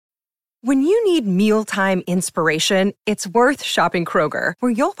When you need mealtime inspiration, it's worth shopping Kroger,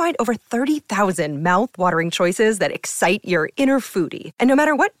 where you'll find over 30,000 mouth-watering choices that excite your inner foodie. And no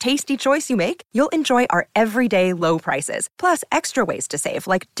matter what tasty choice you make, you'll enjoy our everyday low prices, plus extra ways to save,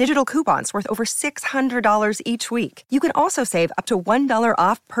 like digital coupons worth over $600 each week. You can also save up to $1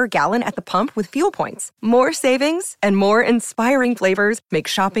 off per gallon at the pump with fuel points. More savings and more inspiring flavors make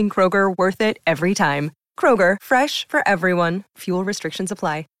shopping Kroger worth it every time. Kroger, fresh for everyone. Fuel restrictions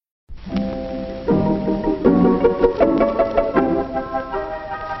apply.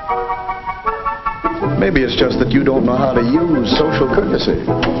 Maybe it's just that you don't know how to use social courtesy.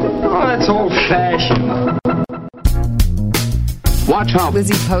 Oh, that's old-fashioned. Watch how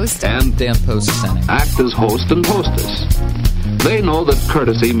Lizzie Post and Dan Post-Senning act as host and hostess. They know that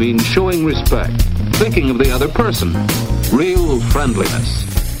courtesy means showing respect, thinking of the other person, real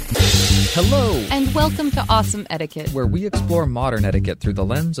friendliness. Hello, and welcome to Awesome Etiquette, where we explore modern etiquette through the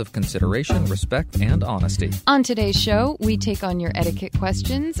lens of consideration, respect, and honesty. On today's show, we take on your etiquette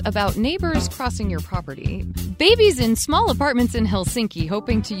questions about neighbors crossing your property, babies in small apartments in Helsinki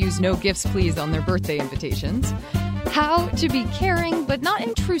hoping to use no gifts please on their birthday invitations, how to be caring but not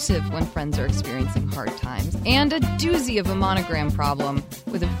intrusive when friends are experiencing hard times, and a doozy of a monogram problem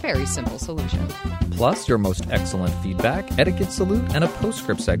with a very simple solution. Plus, your most excellent feedback, etiquette salute, and a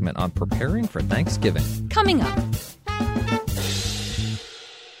postscript segment on preparing for Thanksgiving. Coming up.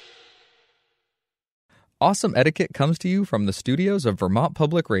 Awesome Etiquette comes to you from the studios of Vermont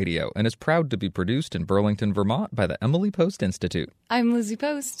Public Radio and is proud to be produced in Burlington, Vermont by the Emily Post Institute. I'm Lizzie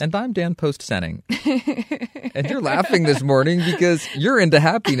Post. And I'm Dan Post-Senning. And you're laughing this morning because you're into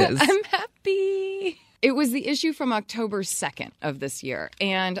happiness. I'm happy. It was the issue from October 2nd of this year.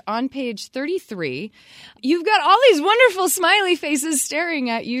 And on page 33, you've got all these wonderful smiley faces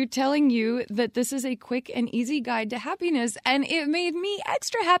staring at you, telling you that this is a quick and easy guide to happiness. And it made me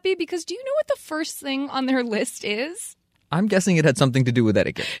extra happy because do you know what the first thing on their list is? I'm guessing it had something to do with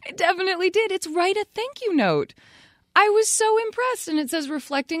etiquette. It definitely did. It's write a thank you note. I was so impressed. And it says,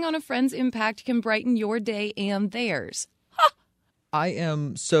 reflecting on a friend's impact can brighten your day and theirs. Huh. I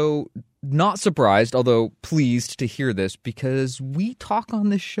am so not surprised, although pleased to hear this, because we talk on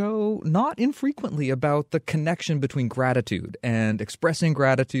this show not infrequently about the connection between gratitude and expressing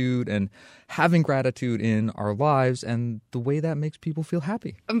gratitude and having gratitude in our lives and the way that makes people feel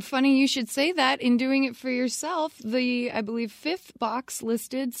happy. Funny you should say that. In doing it for yourself, the, I believe, fifth box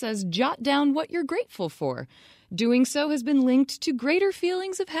listed says, jot down what you're grateful for. Doing so has been linked to greater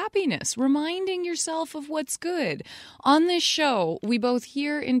feelings of happiness, reminding yourself of what's good. On this show, we both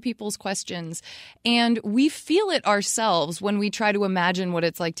hear in people's questions, and we feel it ourselves when we try to imagine what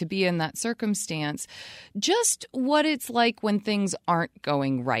it's like to be in that circumstance, just what it's like when things aren't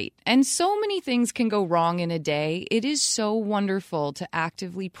going right. And so many things can go wrong in a day. It is so wonderful to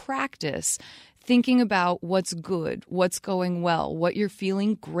actively practice thinking about what's good, what's going well, what you're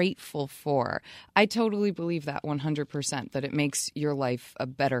feeling grateful for. I totally believe that 100%, that it makes your life a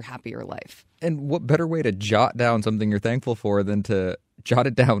better, happier life. And what better way to jot down something you're thankful for than to jot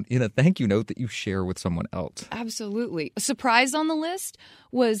it down in a thank you note that you share with someone else? Absolutely. A surprise on the list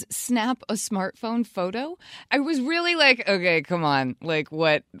was snap a smartphone photo. I was really like, okay, come on. Like,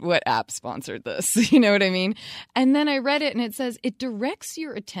 what app sponsored this? You know what I mean? And then I read it and it says it directs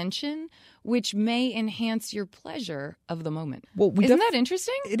your attention, which may enhance your pleasure of the moment. Well, Isn't that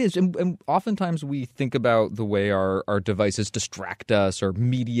interesting? It is. And oftentimes we think about the way our devices distract us or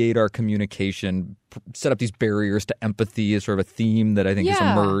mediate our communication, set up these barriers to empathy as sort of a theme that I think has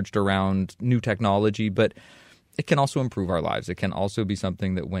emerged around new technology. But it can also improve our lives. It can also be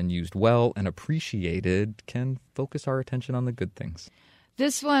something that, when used well and appreciated, can focus our attention on the good things.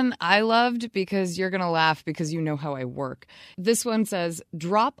 This one I loved because you're going to laugh because you know how I work. This one says,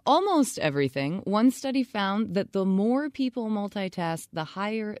 drop almost everything. One study found that the more people multitask, the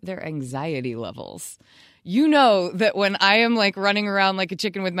higher their anxiety levels. You know that when I am like running around like a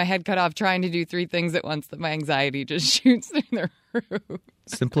chicken with my head cut off trying to do 3 things at once, that my anxiety just shoots through the roof.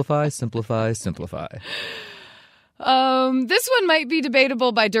 Simplify, simplify, simplify. This one might be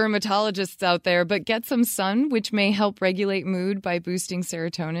debatable by dermatologists out there, but get some sun, which may help regulate mood by boosting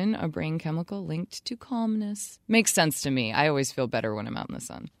serotonin, a brain chemical linked to calmness. Makes sense to me. I always feel better when I'm out in the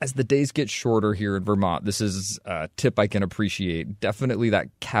sun. As the days get shorter here in Vermont, this is a tip I can appreciate. Definitely that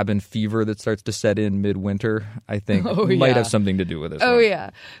cabin fever that starts to set in midwinter, I think, might have something to do with this.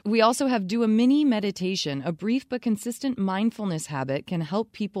 Yeah. We also have do a mini meditation. A brief but consistent mindfulness habit can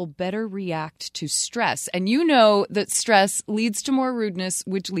help people better react to stress. And you know that stress leads to more rudeness,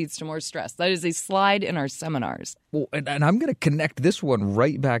 which leads to more stress. That is a slide in our seminars. Well, and I'm going to connect this one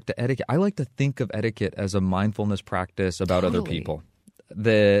right back to etiquette. I like to think of etiquette as a mindfulness practice about other people.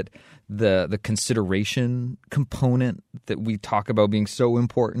 that the consideration component that we talk about being so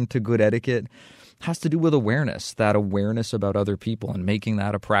important to good etiquette has to do with awareness, that awareness about other people, and making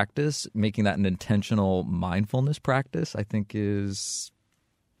that a practice, making that an intentional mindfulness practice, I think is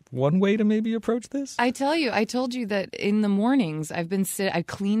one way to maybe approach this. I told you that in the mornings I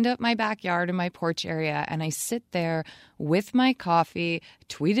cleaned up my backyard and my porch area, and I sit there with my coffee,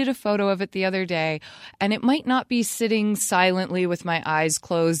 tweeted a photo of it the other day, and it might not be sitting silently with my eyes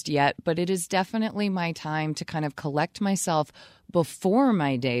closed yet, but it is definitely my time to kind of collect myself before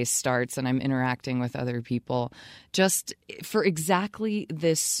my day starts and I'm interacting with other people, just for exactly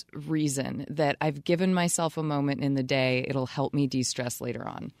this reason, that I've given myself a moment in the day. It'll help me de-stress later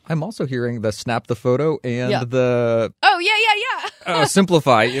on. I'm also hearing the snap the photo and the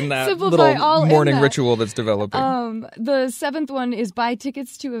simplify in that little morning ritual that's developing. The seventh one is buy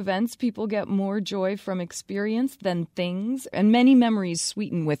tickets to events. People get more joy from experience than things, and many memories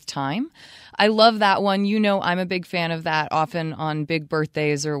sweeten with time. I love that one. You know, I'm a big fan of that, often on big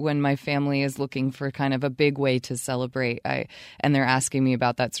birthdays or when my family is looking for kind of a big way to celebrate. And they're asking me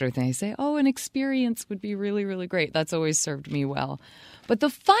about that sort of thing. I say, an experience would be really, really great. That's always served me well. But the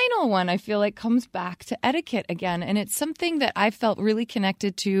final one, I feel like, comes back to etiquette again. And it's something that I felt really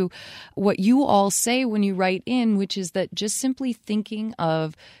connected to what you all say when you write in, which is that just simply thinking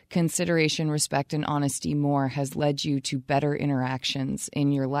of consideration, respect, and honesty more has led you to better interactions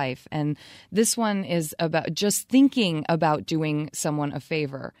in your life. And this one is about just thinking about doing someone a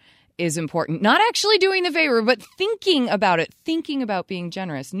favor is important. Not actually doing the favor, but thinking about it, thinking about being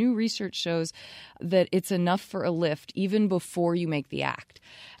generous. New research shows that it's enough for a lift even before you make the act.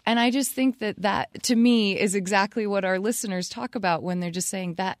 And I just think that to me is exactly what our listeners talk about when they're just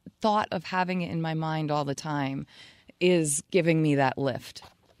saying that thought of having it in my mind all the time is giving me that lift.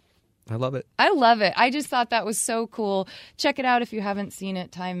 I love it. I love it. I just thought that was so cool. Check it out if you haven't seen it.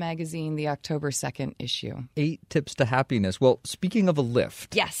 Time Magazine, the October 2nd issue. 8 tips to happiness. Well, speaking of a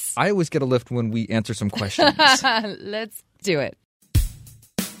lift. Yes. I always get a lift when we answer some questions. Let's do it.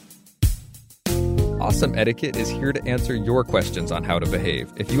 Awesome Etiquette is here to answer your questions on how to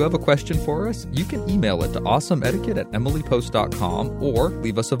behave. If you have a question for us, you can email it to awesomeetiquette@emilypost.com or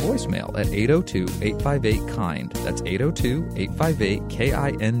leave us a voicemail at 802-858-KIND. That's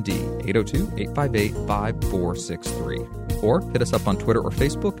 802-858-KIND, 802-858-5463. Or hit us up on Twitter or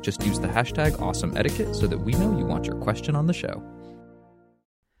Facebook. Just use the hashtag #AwesomeEtiquette so that we know you want your question on the show.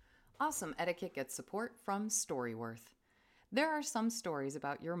 Awesome Etiquette gets support from Storyworth. There are some stories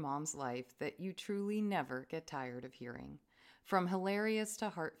about your mom's life that you truly never get tired of hearing. From hilarious to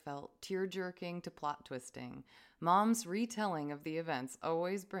heartfelt, tear-jerking to plot-twisting, Mom's retelling of the events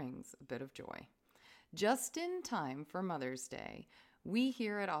always brings a bit of joy. Just in time for Mother's Day, we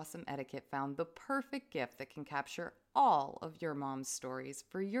here at Awesome Etiquette found the perfect gift that can capture all of your mom's stories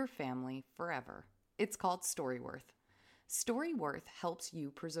for your family forever. It's called Storyworth. Storyworth helps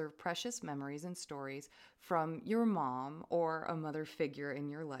you preserve precious memories and stories from your mom or a mother figure in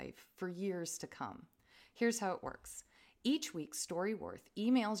your life for years to come. Here's how it works. Each week, Storyworth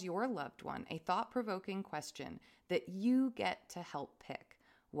emails your loved one a thought-provoking question that you get to help pick.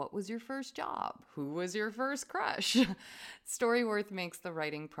 What was your first job? Who was your first crush? Storyworth makes the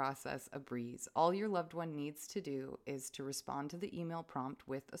writing process a breeze. All your loved one needs to do is to respond to the email prompt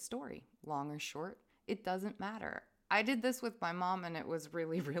with a story. Long or short, it doesn't matter. I did this with my mom, and it was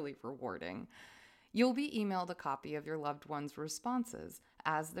really, really rewarding. You'll be emailed a copy of your loved one's responses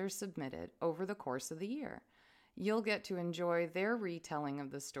as they're submitted over the course of the year. You'll get to enjoy their retelling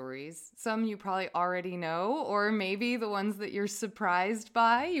of the stories, some you probably already know, or maybe the ones that you're surprised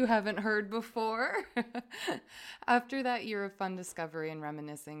by you haven't heard before. After that year of fun discovery and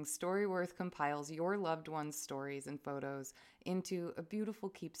reminiscing, Storyworth compiles your loved one's stories and photos into a beautiful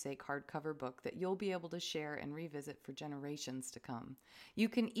keepsake hardcover book that you'll be able to share and revisit for generations to come. You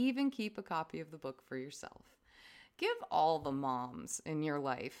can even keep a copy of the book for yourself. Give all the moms in your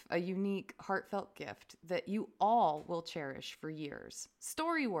life a unique, heartfelt gift that you all will cherish for years.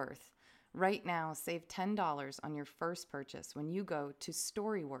 Storyworth. Right now, save $10 on your first purchase when you go to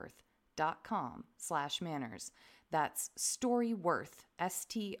storyworth.com/manners. That's Storyworth,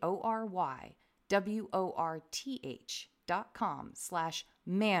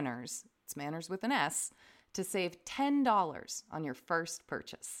 STORYWORTH.com/manners. It's manners with an S, to save $10 on your first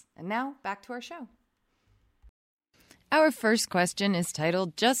purchase. And now, back to our show. Our first question is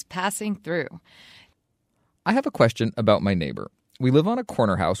titled, Just Passing Through. I have a question about my neighbor. We live on a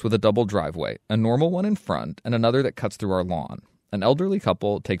corner house with a double driveway, a normal one in front and another that cuts through our lawn. An elderly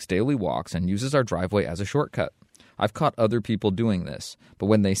couple takes daily walks and uses our driveway as a shortcut. I've caught other people doing this, but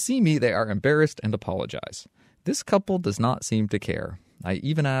when they see me, they are embarrassed and apologize. This couple does not seem to care. I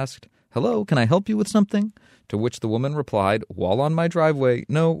even asked, "Hello, can I help you with something?" To which the woman replied, while on my driveway,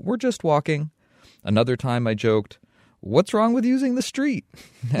 "No, we're just walking." Another time I joked, "What's wrong with using the street?"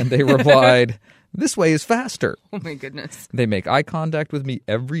 And they replied, "This way is faster." Oh my goodness. They make eye contact with me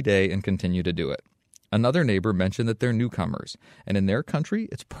every day and continue to do it. Another neighbor mentioned that they're newcomers, and in their country,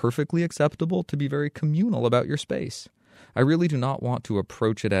 it's perfectly acceptable to be very communal about your space. I really do not want to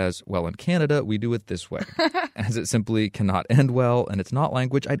approach it as, well, in Canada, we do it this way, as it simply cannot end well, and it's not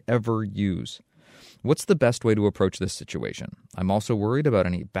language I'd ever use. What's the best way to approach this situation? I'm also worried about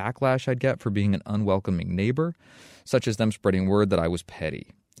any backlash I'd get for being an unwelcoming neighbor, such as them spreading word that I was petty.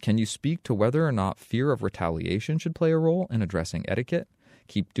 Can you speak to whether or not fear of retaliation should play a role in addressing etiquette?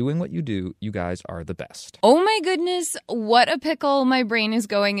 Keep doing what you do. You guys are the best. Oh my goodness, what a pickle. My brain is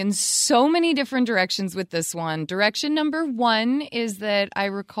going in so many different directions with this one. Direction number one is that I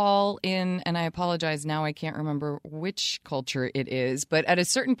recall in, and I apologize now, I can't remember which culture it is, but at a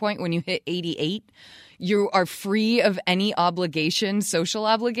certain point when you hit 88, you are free of any obligation, social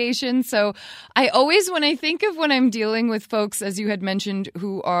obligation. So I always, when I think of when I'm dealing with folks, as you had mentioned,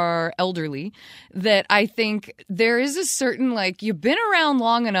 who are elderly, that I think there is a certain, like, you've been around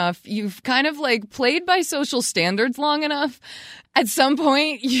long enough, you've kind of like played by social standards long enough. At some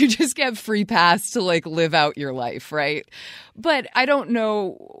point, you just get free pass to like live out your life, right? But I don't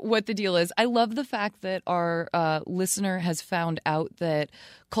know what the deal is. I love the fact that our listener has found out that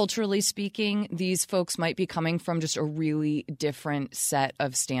culturally speaking, these folks might be coming from just a really different set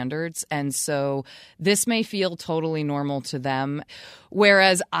of standards. And so this may feel totally normal to them.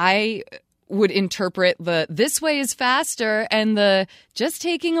 Whereas I would interpret the this way is faster and the just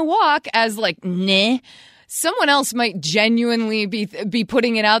taking a walk as like, nah. Someone else might genuinely be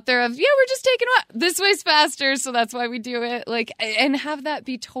putting it out there of, yeah, we're just taking a walk. This way's faster, so that's why we do it. Like, and have that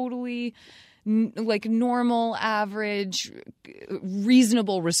be totally like normal, average,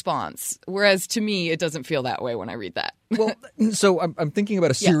 reasonable response. Whereas to me, it doesn't feel that way when I read that. Well, so I'm thinking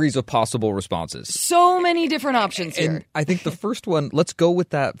about a series of possible responses. So many different options here. And I think the first one, let's go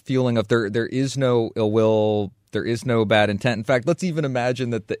with that feeling of there is no ill will. There is no bad intent. In fact, let's even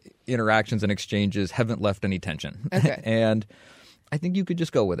imagine that the interactions and exchanges haven't left any tension. Okay. And I think you could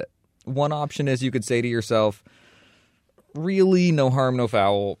just go with it. One option is you could say to yourself, really, no harm, no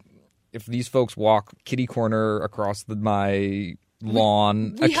foul. If these folks walk kitty corner across my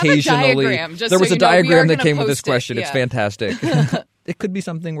lawn we occasionally, have a diagram, there was so a diagram that came with post this question. it. It's fantastic. It could be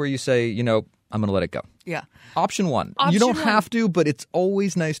something where you say, I'm going to let it go. Yeah. Option one. Option you don't one. have to, but it's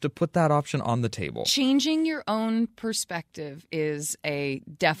always nice to put that option on the table. Changing your own perspective is a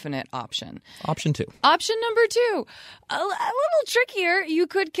definite option. Option two. Option number two, a little trickier. You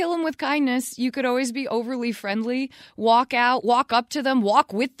could kill them with kindness. You could always be overly friendly. Walk out, walk up to them,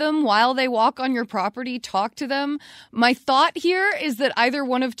 walk with them while they walk on your property, talk to them. My thought here is that either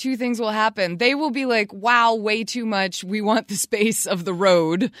one of two things will happen. They will be like, wow, way too much. We want the space of the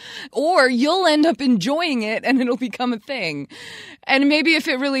road. Or you'll end up enjoying it and it'll become a thing. And maybe if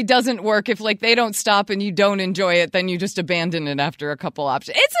it really doesn't work, if like they don't stop and you don't enjoy it, then you just abandon it after a couple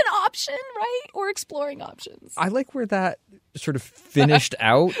options. It's an option, right? Or exploring options. I like where that sort of finished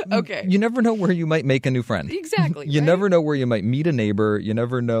out. Okay. You never know where you might make a new friend. Exactly. You right? never know where you might meet a neighbor. You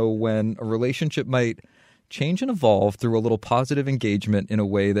never know when a relationship might change and evolve through a little positive engagement in a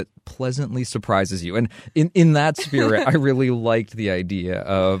way that pleasantly surprises you. And in that spirit, I really liked the idea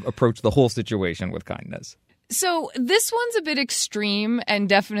of approach the whole situation with kindness. So this one's a bit extreme and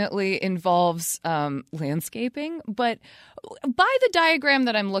definitely involves landscaping. But by the diagram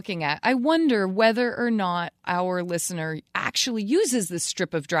that I'm looking at, I wonder whether or not our listener actually uses this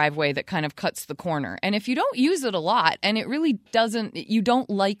strip of driveway that kind of cuts the corner. And if you don't use it a lot and it really doesn't, you don't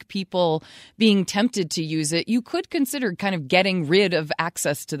like people being tempted to use it, you could consider kind of getting rid of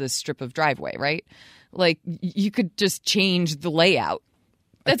access to this strip of driveway, right? Like you could just change the layout.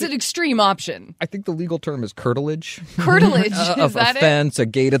 That's an extreme option. I think the legal term is curtilage. Curtilage, of is that a fence, a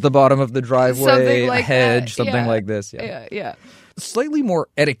gate at the bottom of the driveway, like a hedge, that. something Yeah. like this. Yeah. Slightly more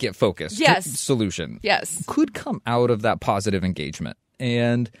etiquette-focused solution Yes. could come out of that positive engagement.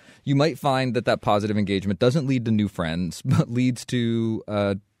 And you might find that positive engagement doesn't lead to new friends, but leads to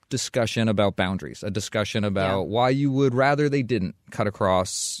a discussion about boundaries, a discussion about why you would rather they didn't cut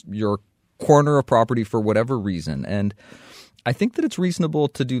across your corner of property for whatever reason. And I think that it's reasonable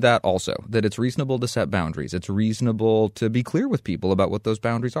to do that also, that it's reasonable to set boundaries. It's reasonable to be clear with people about what those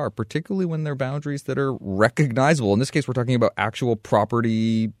boundaries are, particularly when they're boundaries that are recognizable. In this case, we're talking about actual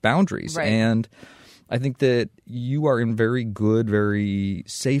property boundaries. Right. And I think that you are in very good, very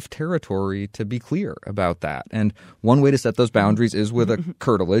safe territory to be clear about that. And one way to set those boundaries is with a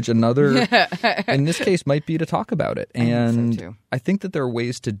curtilage. Another, in this case, might be to talk about it. And I think that there are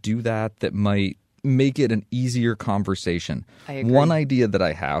ways to do that might make it an easier conversation. I agree. One idea that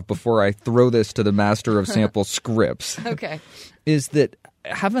I have before I throw this to the master of sample scripts is that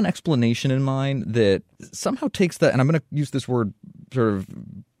have an explanation in mind that somehow takes that, and I'm going to use this word sort of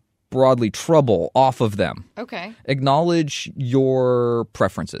broadly, trouble off of them. Okay. Acknowledge your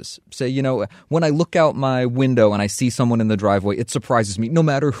preferences. Say, when I look out my window and I see someone in the driveway, it surprises me, no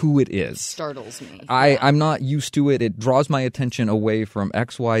matter who it is. It startles me. I'm not used to it. It draws my attention away from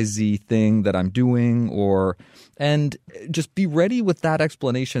XYZ thing that I'm doing, and just be ready with that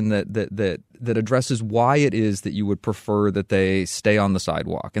explanation that addresses why it is that you would prefer that they stay on the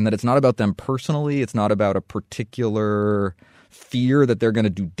sidewalk, and that it's not about them personally. It's not about a particular fear that they're going to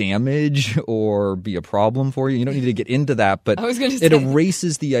do damage or be a problem for you. You don't need to get into that, but it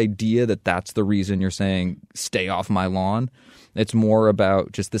erases the idea that that's the reason you're saying stay off my lawn. It's more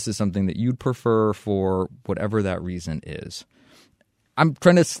about just this is something that you'd prefer for whatever that reason is. I'm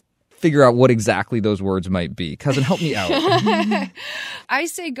trying to figure out what exactly those words might be. Cousin, help me out. I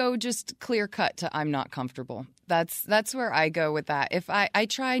say go just clear cut to I'm not comfortable. That's where I go with that. If I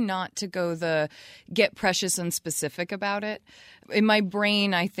try not to go the get precious and specific about it. In my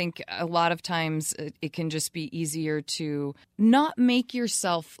brain, I think a lot of times it can just be easier to not make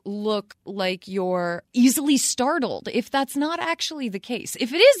yourself look like you're easily startled if that's not actually the case.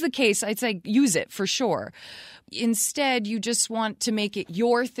 If it is the case, I'd say use it for sure. Instead, you just want to make it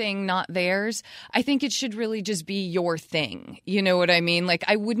your thing, not theirs. I think it should really just be your thing. You know what I mean? Like,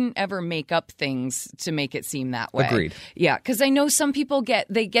 I wouldn't ever make up things to make it seem that way. Agreed. Yeah, because I know some people get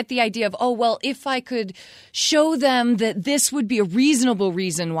the idea of, oh, well, if I could show them that this would be a reasonable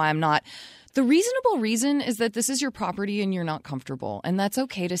reason why I'm not. The reasonable reason is that this is your property and you're not comfortable, and that's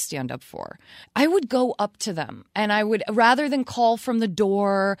okay to stand up for. I would go up to them, and I would, rather than call from the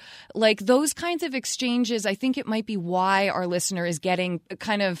door, like those kinds of exchanges, I think it might be why our listener is getting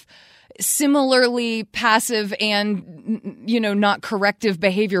kind of similarly passive and, not corrective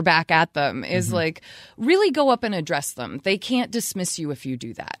behavior back at them is like really go up and address them. They can't dismiss you if you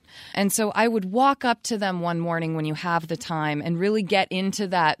do that. And so I would walk up to them one morning when you have the time and really get into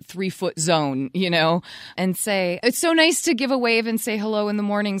that 3-foot zone, and say, it's so nice to give a wave and say hello in the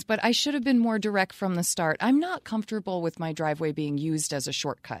mornings, but I should have been more direct from the start. I'm not comfortable with my driveway being used as a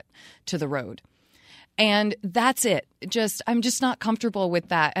shortcut to the road. And that's it. I'm just not comfortable with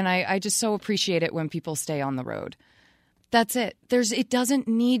that. And I just so appreciate it when people stay on the road. That's it. It doesn't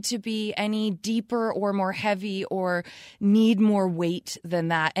need to be any deeper or more heavy or need more weight than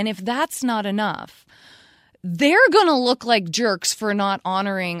that. And if that's not enough, they're going to look like jerks for not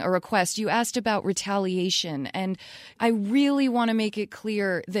honoring a request. You asked about retaliation, and I really want to make it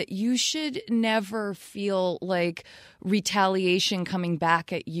clear that you should never feel like retaliation coming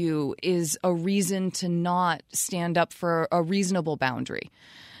back at you is a reason to not stand up for a reasonable boundary.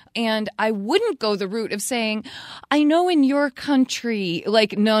 And I wouldn't go the route of saying, I know in your country,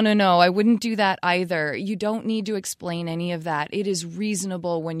 like, no, I wouldn't do that either. You don't need to explain any of that. It is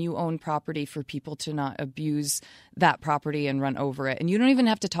reasonable when you own property for people to not abuse that property and run over it. And you don't even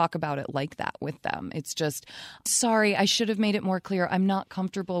have to talk about it like that with them. It's just, sorry, I should have made it more clear. I'm not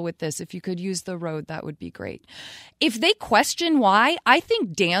comfortable with this. If you could use the road, that would be great. If they question why, I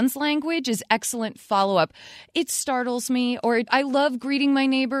think Dan's language is excellent follow-up. It startles me, or I love greeting my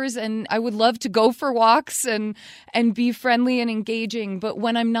neighbors and I would love to go for walks and be friendly and engaging. But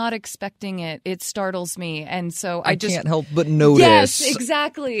when I'm not expecting it, it startles me. And so I just can't help but notice. Yes,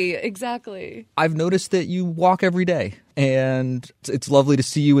 exactly. I've noticed that you walk every day, and it's lovely to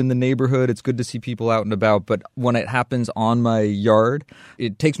see you in the neighborhood. It's good to see people out and about. But when it happens on my yard,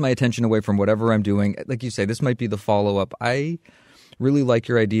 it takes my attention away from whatever I'm doing. Like you say, this might be the follow-up. I really like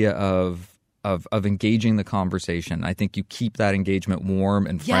your idea of engaging the conversation. I think you keep that engagement warm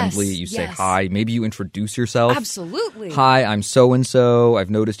and friendly. You say hi. Maybe you introduce yourself. Absolutely. Hi, I'm so-and-so.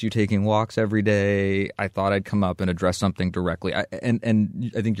 I've noticed you taking walks every day. I thought I'd come up and address something directly.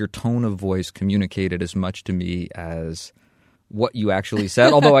 And I think your tone of voice communicated as much to me as what you actually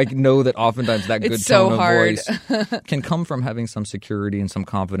said, although I know that oftentimes that good tone of voice can come from having some security and some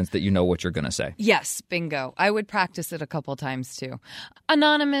confidence that you know what you're going to say. Yes, bingo. I would practice it a couple times too.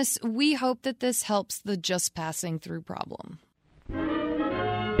 Anonymous, we hope that this helps the just passing through problem.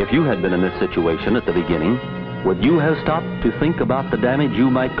 If you had been in this situation at the beginning, would you have stopped to think about the damage you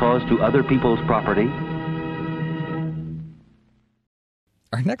might cause to other people's property?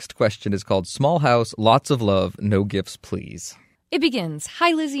 Our next question is called Small House, Lots of Love, No Gifts, Please. It begins.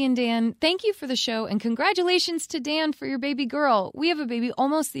 Hi, Lizzie and Dan. Thank you for the show, and congratulations to Dan for your baby girl. We have a baby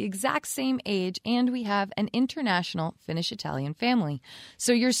almost the exact same age, and we have an international Finnish-Italian family.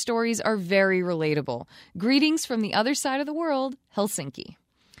 So your stories are very relatable. Greetings from the other side of the world, Helsinki.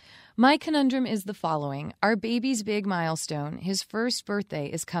 My conundrum is the following. Our baby's big milestone, his first birthday,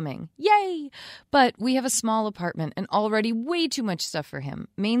 is coming. Yay! But we have a small apartment and already way too much stuff for him,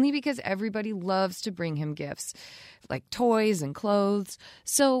 mainly because everybody loves to bring him gifts, like toys and clothes.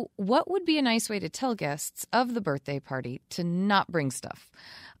 So what would be a nice way to tell guests of the birthday party to not bring stuff?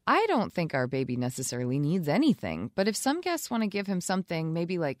 I don't think our baby necessarily needs anything, but if some guests want to give him something,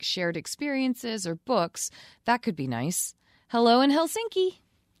 maybe like shared experiences or books, that could be nice. Hello in Helsinki.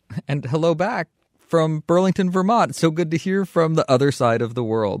 And hello back from Burlington, Vermont. So good to hear from the other side of the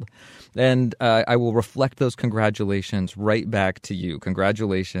world. And I will reflect those congratulations right back to you.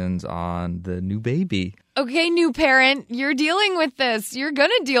 Congratulations on the new baby. Okay, new parent, you're dealing with this. You're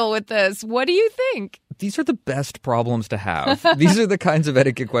going to deal with this. What do you think? These are the best problems to have. These are the kinds of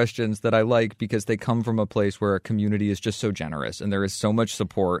etiquette questions that I like because they come from a place where a community is just so generous and there is so much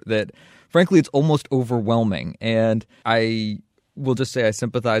support that, frankly, it's almost overwhelming. And I will just say I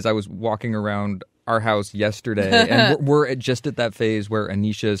sympathize. I was walking around our house yesterday, and we're just at that phase where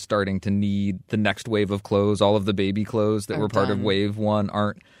Anisha is starting to need the next wave of clothes. All of the baby clothes that were part of wave one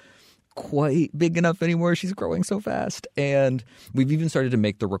aren't quite big enough anymore. She's growing so fast. And we've even started to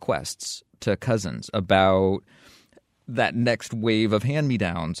make the requests to cousins about that next wave of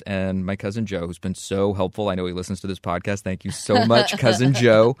hand-me-downs. And my cousin Joe, who's been so helpful, I know he listens to this podcast. Thank you so much, Cousin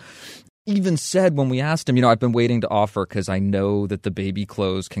Joe. Even said when we asked him, I've been waiting to offer because I know that the baby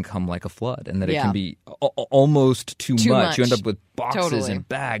clothes can come like a flood and that it can be almost too much. You end up with boxes and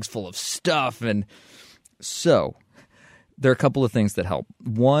bags full of stuff. And so there are a couple of things that help.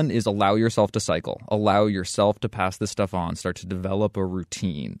 One is allow yourself to cycle. Allow yourself to pass this stuff on. Start to develop a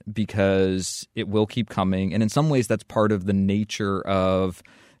routine because it will keep coming. And in some ways, that's part of the nature of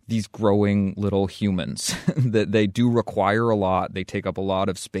these growing little humans, that they do require a lot. They take up a lot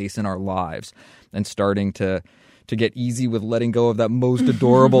of space in our lives, and starting to get easy with letting go of that most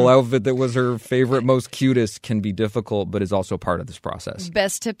adorable outfit that was her favorite, most cutest can be difficult, but is also part of this process.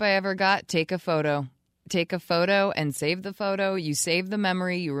 Best tip I ever got, take a photo. Take a photo and save the photo. You save the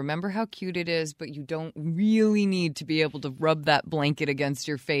memory. You remember how cute it is, but you don't really need to be able to rub that blanket against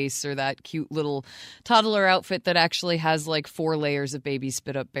your face or that cute little toddler outfit that actually has like 4 layers of baby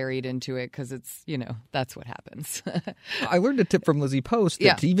spit up buried into it because it's, that's what happens. I learned a tip from Lizzie Post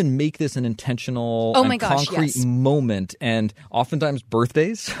that to even make this an intentional concrete moment. And oftentimes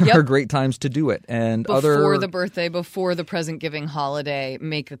birthdays are great times to do it. And before the birthday, before the present giving holiday,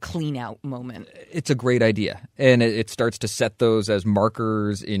 make a clean out moment. It's a great idea. And it starts to set those as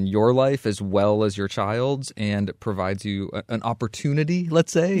markers in your life as well as your child's, and it provides you an opportunity,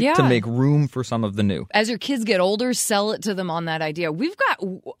 let's say, to make room for some of the new. As your kids get older, sell it to them on that idea. We've got,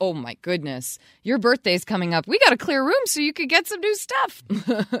 oh my goodness, your birthday's coming up. We got to clear room so you could get some new stuff.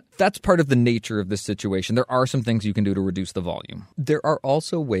 That's part of the nature of this situation. There are some things you can do to reduce the volume. There are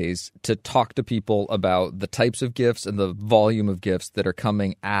also ways to talk to people about the types of gifts and the volume of gifts that are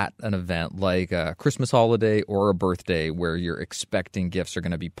coming at an event like a Christmas holiday or a birthday where you're expecting gifts are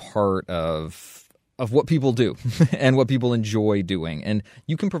going to be part of what people do and what people enjoy doing. And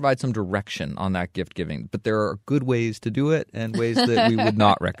you can provide some direction on that gift giving, but there are good ways to do it and ways that we would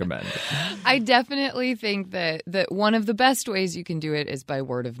not recommend. I definitely think that one of the best ways you can do it is by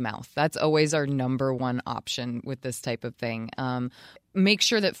word of mouth. That's always our number one option with this type of thing. Make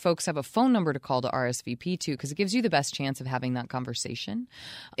sure that folks have a phone number to call to RSVP to, because it gives you the best chance of having that conversation.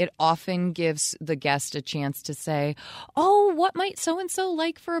 It often gives the guest a chance to say, oh, what might so-and-so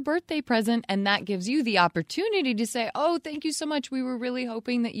like for a birthday present? And that gives you the opportunity to say, oh, thank you so much. We were really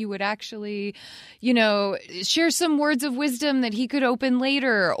hoping that you would actually, share some words of wisdom that he could open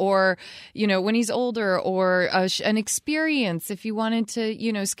later, or, when he's older, or an experience if you wanted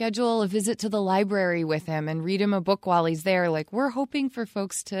to, schedule a visit to the library with him and read him a book while he's there. Like, we're hoping for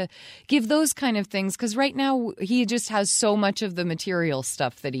folks to give those kind of things, because right now he just has so much of the material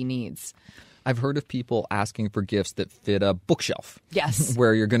stuff that he needs. I've heard of people asking for gifts that fit a bookshelf. Yes.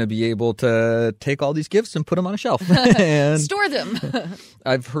 Where you're going to be able to take all these gifts and put them on a shelf. and store them.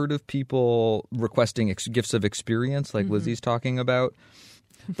 I've heard of people requesting gifts of experience, like Lizzie's talking about.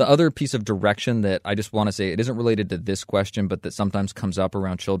 The other piece of direction that I just want to say, it isn't related to this question, but that sometimes comes up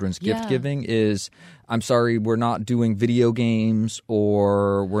around children's gift giving is, I'm sorry, we're not doing video games,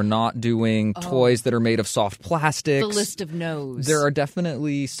 or we're not doing toys that are made of soft plastics. The list of no's. There are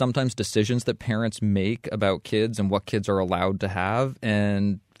definitely sometimes decisions that parents make about kids and what kids are allowed to have.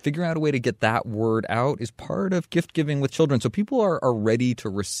 And figuring out a way to get that word out is part of gift giving with children. So people are ready to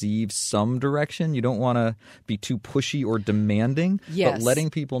receive some direction. You don't want to be too pushy or demanding, but letting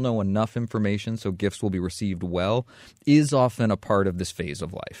people know enough information so gifts will be received well is often a part of this phase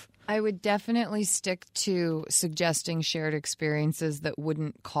of life. I would definitely stick to suggesting shared experiences that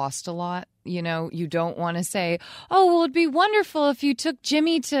wouldn't cost a lot. You know, you don't want to say, oh, well, it'd be wonderful if you took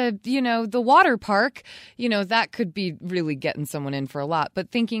Jimmy to, the water park. That could be really getting someone in for a lot. But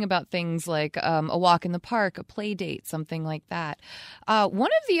thinking about things like a walk in the park, a play date, something like that.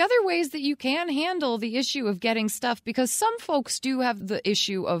 One of the other ways that you can handle the issue of getting stuff, because some folks do have the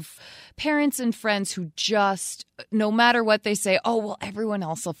issue of parents and friends who just, no matter what they say, oh, well, everyone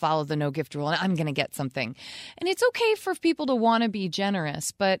else will follow the no gift rule and I'm going to get something. And it's okay for people to want to be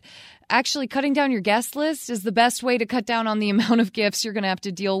generous, but actually cutting down your guest list is the best way to cut down on the amount of gifts you're going to have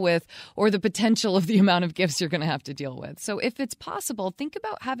to deal with, or the potential of the amount of gifts you're going to have to deal with. So if it's possible, think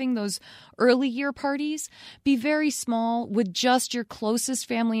about having those early year parties be very small with just your closest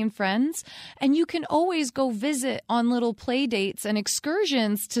family and friends. And you can always go visit on little play dates and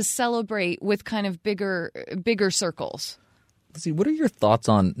excursions to celebrate with kind of bigger circles. Lizzie, what are your thoughts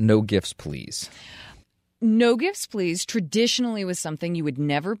on no gifts, please? No gifts, please, traditionally was something you would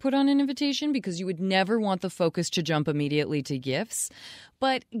never put on an invitation because you would never want the focus to jump immediately to gifts.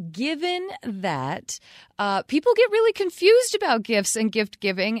 But given that people get really confused about gifts and gift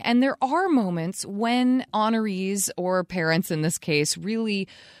giving, and there are moments when honorees or parents in this case really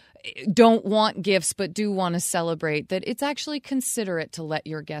don't want gifts but do want to celebrate, that it's actually considerate to let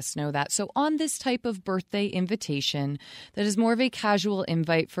your guests know that. So on this type of birthday invitation that is more of a casual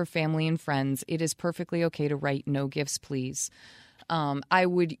invite for family and friends, it is perfectly okay to write no gifts, please. I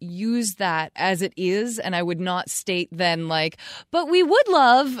would use that as it is, and I would not state then but we would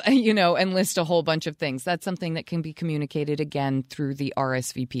love, and list a whole bunch of things. That's something that can be communicated again through the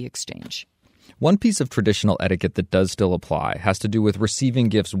RSVP exchange. One piece of traditional etiquette that does still apply has to do with receiving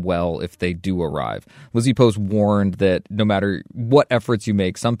gifts well if they do arrive. Lizzie Post warned that no matter what efforts you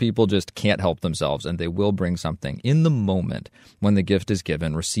make, some people just can't help themselves and they will bring something. In the moment when the gift is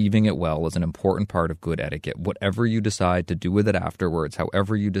given, receiving it well is an important part of good etiquette. Whatever you decide to do with it afterwards,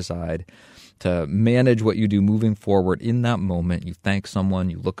 however you decide to manage what you do moving forward, in that moment, you thank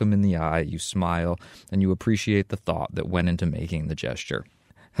someone, you look them in the eye, you smile, and you appreciate the thought that went into making the gesture.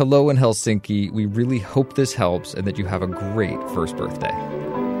 Hello in Helsinki. We really hope this helps and that you have a great first birthday.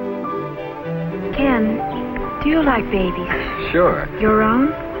 Ken, do you like babies? Sure. Your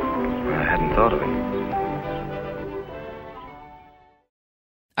own? I hadn't thought of it.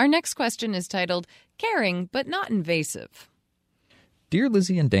 Our next question is titled, Caring but Not Invasive. Dear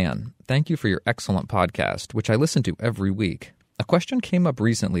Lizzie and Dan, thank you for your excellent podcast, which I listen to every week. A question came up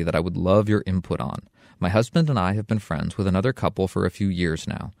recently that I would love your input on. My husband and I have been friends with another couple for a few years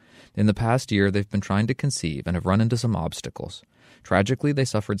now. In the past year, they've been trying to conceive and have run into some obstacles. Tragically, they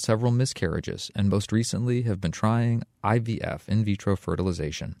suffered several miscarriages and most recently have been trying IVF, in vitro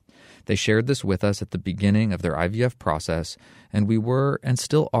fertilization. They shared this with us at the beginning of their IVF process, and we were and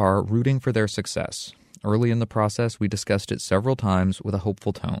still are rooting for their success. Early in the process, we discussed it several times with a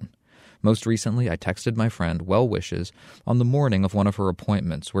hopeful tone. Most recently, I texted my friend well wishes on the morning of one of her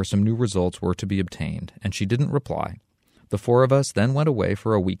appointments where some new results were to be obtained, and she didn't reply. The four of us then went away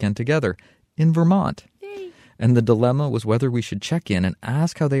for a weekend together in Vermont. Yay. And the dilemma was whether we should check in and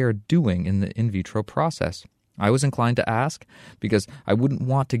ask how they are doing in the in vitro process. I was inclined to ask because I wouldn't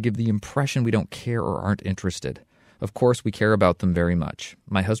want to give the impression we don't care or aren't interested. Of course, we care about them very much.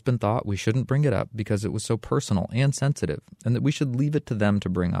 My husband thought we shouldn't bring it up because it was so personal and sensitive, and that we should leave it to them to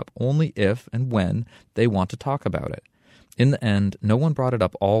bring up only if and when they want to talk about it. In the end, no one brought it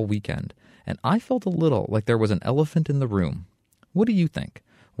up all weekend, and I felt a little like there was an elephant in the room. What do you think?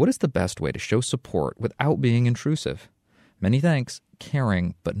 What is the best way to show support without being intrusive? Many thanks.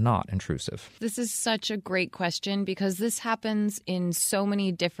 Caring, but not intrusive. This is such a great question because this happens in so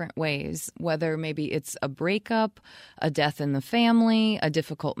many different ways, whether maybe it's a breakup, a death in the family, a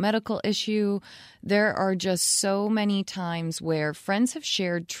difficult medical issue. There are just so many times where friends have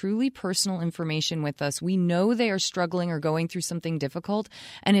shared truly personal information with us. We know they are struggling or going through something difficult,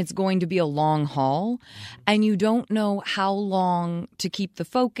 and it's going to be a long haul, and you don't know how long to keep the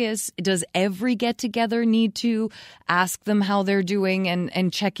focus. Does every get-together need to ask them how they're doing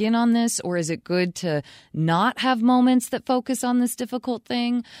and check in on this, or is it good to not have moments that focus on this difficult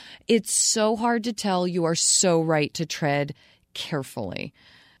thing? It's so hard to tell. You are so right to tread carefully.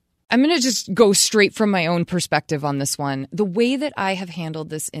 I'm going to just go straight from my own perspective on this one. The way that I have handled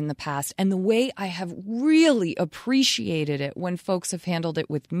this in the past and the way I have really appreciated it when folks have handled it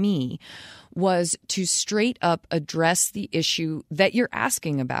with me was to straight up address the issue that you're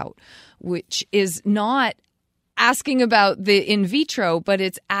asking about, which is not asking about the in vitro, but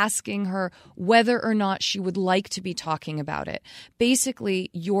it's asking her whether or not she would like to be talking about it. Basically,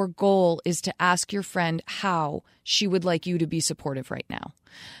 your goal is to ask your friend how she would like you to be supportive right now.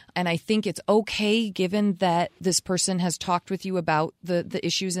 And I think it's okay, given that this person has talked with you about the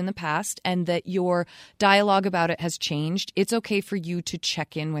issues in the past and that your dialogue about it has changed, it's okay for you to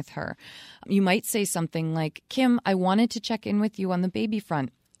check in with her. You might say something like, Kim, I wanted to check in with you on the baby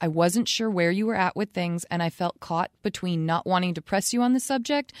front. I wasn't sure where you were at with things, and I felt caught between not wanting to press you on the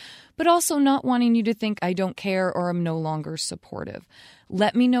subject, but also not wanting you to think I don't care or am no longer supportive.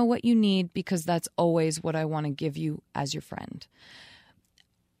 Let me know what you need, because that's always what I want to give you as your friend.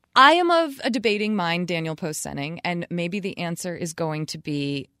 I am of a debating mind, Daniel Post-Senning, and maybe the answer is going to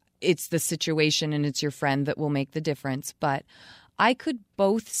be it's the situation and it's your friend that will make the difference. But I could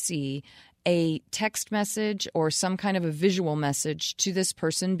both see a text message or some kind of a visual message to this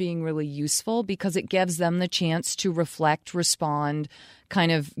person being really useful because it gives them the chance to reflect, respond,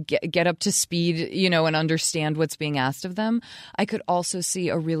 kind of get up to speed, and understand what's being asked of them. I could also see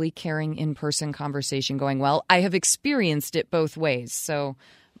a really caring in-person conversation going well. I have experienced it both ways. So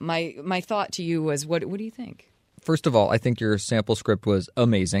my thought to you was, what do you think? First of all, I think your sample script was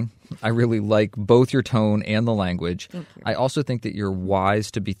amazing. I really like both your tone and the language. Thank you. I also think that you're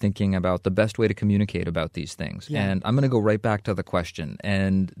wise to be thinking about the best way to communicate about these things. Yeah. And I'm going to go right back to the question.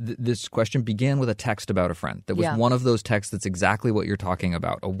 And this question began with a text about a friend. That was one of those texts that's exactly what you're talking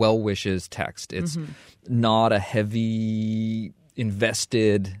about, a well wishes text. It's not a heavy,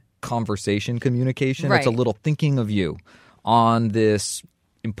 invested conversation communication. Right. It's a little thinking of you on this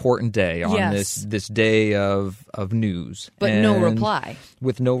important day, on this day of news. But no reply.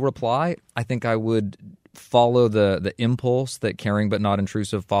 With no reply, I think I would follow the impulse that Caring But Not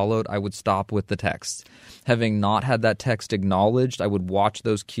Intrusive followed. I would stop with the text. Having not had that text acknowledged, I would watch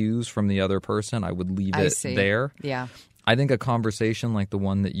those cues from the other person. I would leave it there. Yeah. I think a conversation like the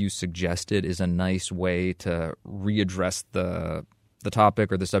one that you suggested is a nice way to readdress the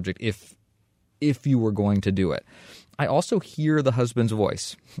topic or the subject if you were going to do it. I also hear the husband's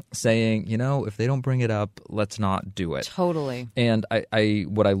voice saying, if they don't bring it up, let's not do it. Totally. And I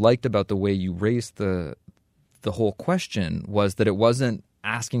what I liked about the way you raised the whole question was that it wasn't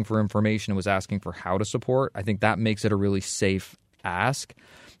asking for information, it was asking for how to support. I think that makes it a really safe ask.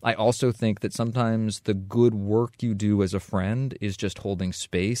 I also think that sometimes the good work you do as a friend is just holding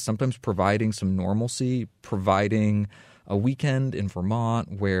space, sometimes providing some normalcy, providing a weekend in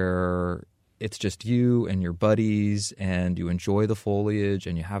Vermont where it's just you and your buddies and you enjoy the foliage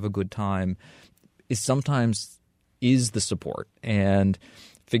and you have a good time is the support. And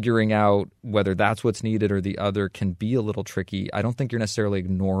figuring out whether that's what's needed or the other can be a little tricky. I don't think you're necessarily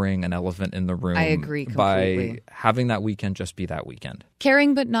ignoring an elephant in the room. I agree completely. By having that weekend just be that weekend.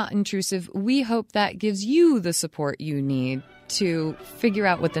 Caring But Not Intrusive, we hope that gives you the support you need to figure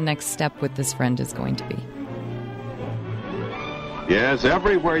out what the next step with this friend is going to be. Yes,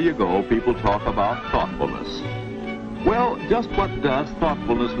 everywhere you go, people talk about thoughtfulness. Well, just what does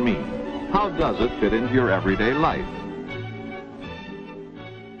thoughtfulness mean? How does it fit into your everyday life?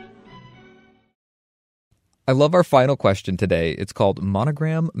 I love our final question today. It's called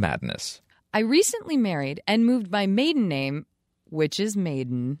Monogram Madness. I recently married and moved my maiden name, which is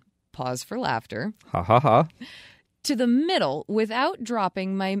maiden, pause for laughter, ha ha ha, to the middle without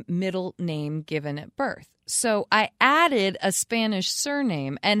dropping my middle name given at birth. So I added a Spanish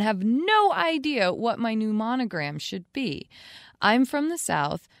surname and have no idea what my new monogram should be. I'm from the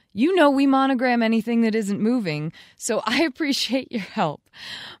South. We monogram anything that isn't moving, so I appreciate your help.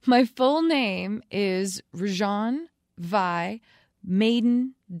 My full name is Rajan Vi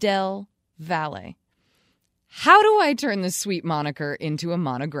Maiden Del Valle. How do I turn this sweet moniker into a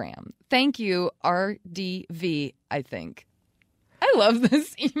monogram? Thank you, RDV, I think. I love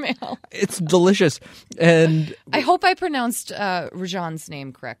this email. It's delicious. And I hope I pronounced Rajan's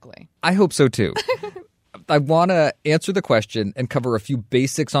name correctly. I hope so, too. I want to answer the question and cover a few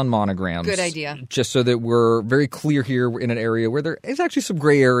basics on monograms. Good idea. Just so that we're very clear here. We're in an area where there is actually some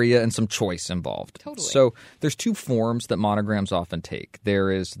gray area and some choice involved. Totally. So there's two forms that monograms often take.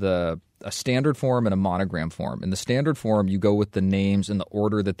 There is a standard form and a monogram form. In the standard form, you go with the names in the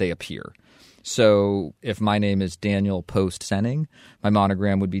order that they appear. So if my name is Daniel Post Senning, my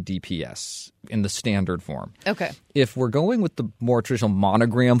monogram would be DPS in the standard form. Okay. If we're going with the more traditional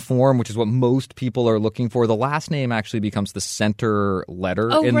monogram form, which is what most people are looking for, the last name actually becomes the center letter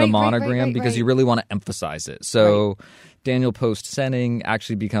in the monogram because you really want to emphasize it. So Daniel Post Senning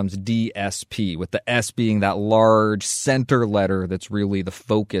actually becomes DSP, with the S being that large center letter that's really the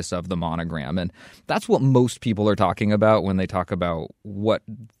focus of the monogram. And that's what most people are talking about when they talk about what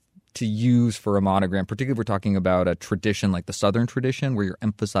to use for a monogram, particularly if we're talking about a tradition like the Southern tradition where you're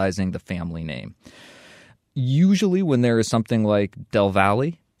emphasizing the family name. Usually when there is something like Del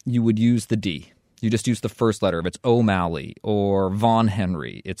Valle, you would use the D. You just use the first letter. If it's O'Malley or Von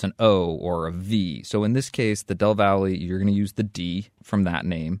Henry, it's an O or a V. So in this case, the Del Valle, you're going to use the D from that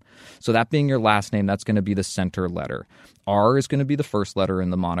name. So that being your last name, that's going to be the center letter. R is going to be the first letter in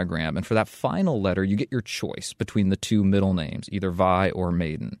the monogram. And for that final letter, you get your choice between the two middle names, either Vi or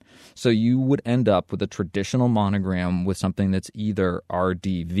Maiden. So you would end up with a traditional monogram with something that's either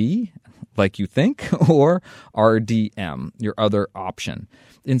RDV, like you think, or RDM, your other option.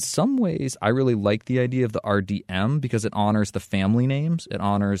 In some ways, I really like the idea of the RDM because it honors the family names. It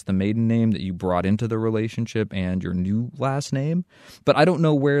honors the maiden name that you brought into the relationship and your new last name. But I don't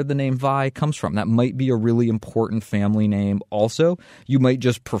know where the name Vi comes from. That might be a really important family name also. You might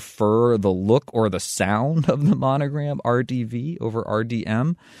just prefer the look or the sound of the monogram RDV over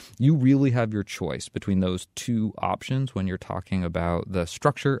RDM. You really have your choice between those two options when you're talking about the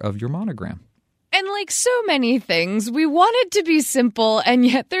structure of your monogram. And like so many things, we want it to be simple, and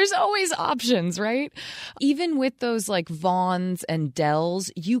yet there's always options, right? Even with those like Vons and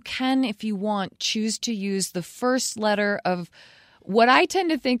Dells, you can, if you want, choose to use the first letter of what I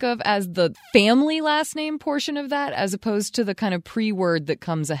tend to think of as the family last name portion of that, as opposed to the kind of pre-word that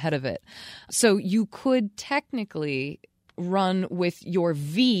comes ahead of it. So you could technically run with your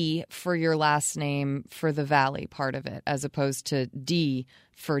V for your last name for the Valley part of it, as opposed to D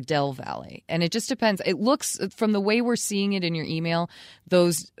for Del Valle. And it just depends. It looks, from the way we're seeing it in your email,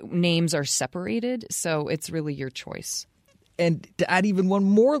 those names are separated. So it's really your choice. And to add even one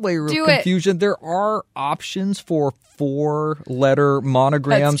more layer of confusion, there are options for 4-letter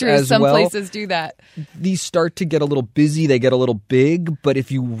monograms. That's true. As Some well. places do that. These start to get a little busy. They get a little big. But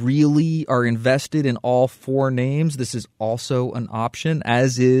if you really are invested in all 4 names, this is also an option,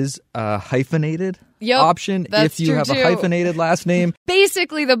 as is a hyphenated option if you have a hyphenated last name.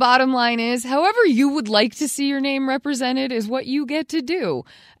 Basically, the bottom line is, however you would like to see your name represented is what you get to do.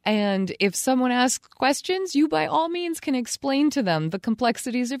 And if someone asks questions, you by all means can explain to them the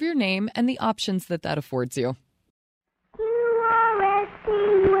complexities of your name and the options that affords you.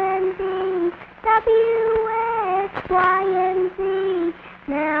 QRSTUNV WXYZ.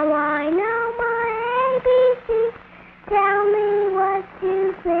 Now I know my ABC. Tell me what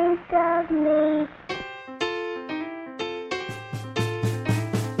you think of me.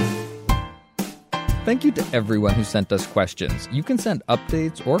 Thank you to everyone who sent us questions. You can send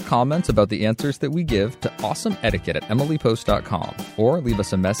updates or comments about the answers that we give to awesomeetiquette@emilypost.com, or leave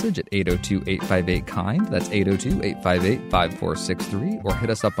us a message at 802-858-KIND. That's 802-858-5463, or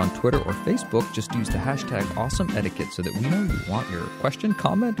hit us up on Twitter or Facebook. Just use the hashtag awesomeetiquette so that we know you want your question,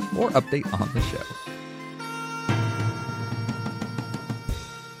 comment, or update on the show.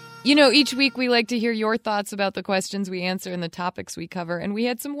 You know, each week we like to hear your thoughts about the questions we answer and the topics we cover, and we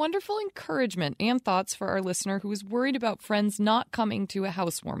had some wonderful encouragement and thoughts for our listener who was worried about friends not coming to a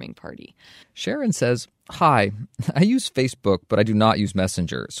housewarming party. Sharon says, "Hi, I use Facebook, but I do not use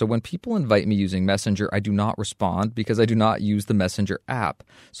Messenger. So when people invite me using Messenger, I do not respond because I do not use the Messenger app.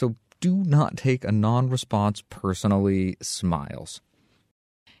 So do not take a non-response personally. Smiles."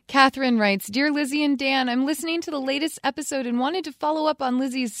 Catherine writes, "Dear Lizzie and Dan, I'm listening to the latest episode and wanted to follow up on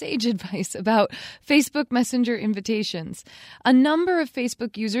Lizzie's sage advice about Facebook Messenger invitations. A number of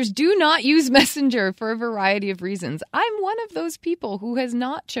Facebook users do not use Messenger for a variety of reasons. I'm one of those people who has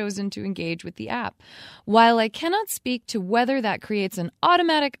not chosen to engage with the app. While I cannot speak to whether that creates an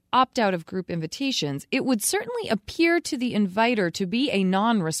automatic opt-out of group invitations, it would certainly appear to the inviter to be a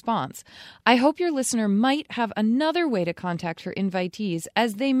non-response. I hope your listener might have another way to contact her invitees,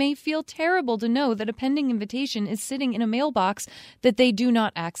 as they may feel terrible to know that a pending invitation is sitting in a mailbox that they do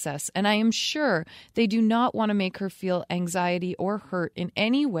not access, and I am sure they do not want to make her feel anxiety or hurt in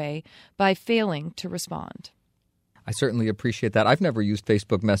any way by failing to respond." I certainly appreciate that. I've never used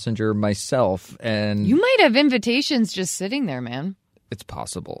Facebook Messenger myself, and you might have invitations just sitting there, man. It's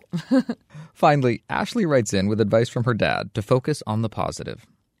possible. Finally, Ashley writes in with advice from her dad to focus on the positive.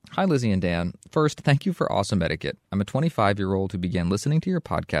 Hi, Lizzie and Dan. First, thank you for Awesome Etiquette. I'm a 25-year-old who began listening to your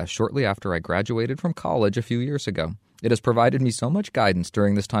podcast shortly after I graduated from college a few years ago. It has provided me so much guidance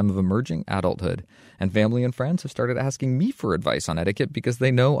during this time of emerging adulthood, and family and friends have started asking me for advice on etiquette because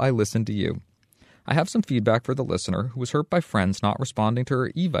they know I listen to you. I have some feedback for the listener who was hurt by friends not responding to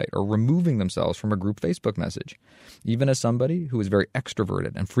her evite or removing themselves from a group Facebook message. Even as somebody who is very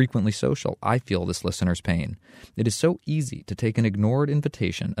extroverted and frequently social, I feel this listener's pain. It is so easy to take an ignored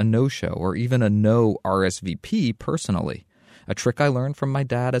invitation, a no-show, or even a no RSVP personally. A trick I learned from my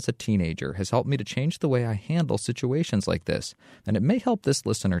dad as a teenager has helped me to change the way I handle situations like this, and it may help this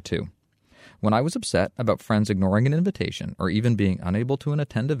listener too. When I was upset about friends ignoring an invitation or even being unable to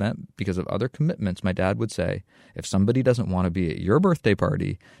attend an event because of other commitments, my dad would say, if somebody doesn't want to be at your birthday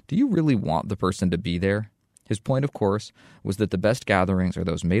party, do you really want the person to be there? His point, of course, was that the best gatherings are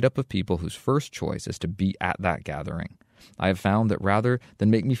those made up of people whose first choice is to be at that gathering. I have found that rather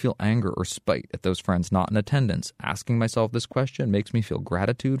than make me feel anger or spite at those friends not in attendance, asking myself this question makes me feel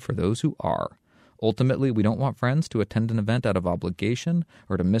gratitude for those who are. Ultimately, we don't want friends to attend an event out of obligation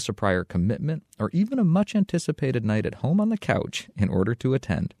or to miss a prior commitment or even a much-anticipated night at home on the couch in order to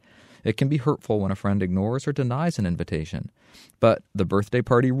attend. It can be hurtful when a friend ignores or denies an invitation, but the birthday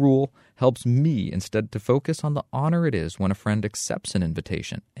party rule helps me instead to focus on the honor it is when a friend accepts an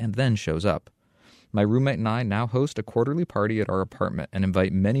invitation and then shows up. My roommate and I now host a quarterly party at our apartment and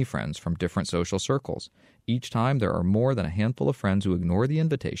invite many friends from different social circles. Each time there are more than a handful of friends who ignore the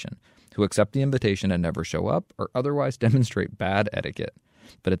invitation, who accept the invitation and never show up, or otherwise demonstrate bad etiquette.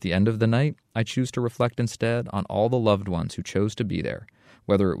 But at the end of the night, I choose to reflect instead on all the loved ones who chose to be there,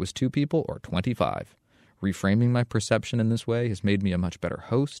 whether it was 2 people or 25. Reframing my perception in this way has made me a much better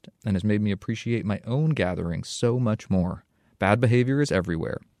host and has made me appreciate my own gatherings so much more. Bad behavior is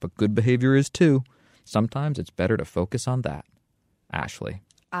everywhere, but good behavior is too. Sometimes it's better to focus on that. Ashley.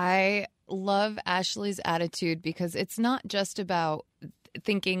 I love Ashley's attitude because it's not just about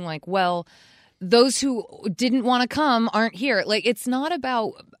thinking like, well, those who didn't want to come aren't here. Like, it's not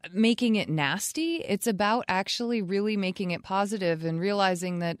about making it nasty. It's about actually really making it positive and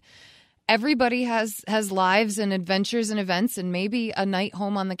realizing that everybody has lives and adventures and events, and maybe a night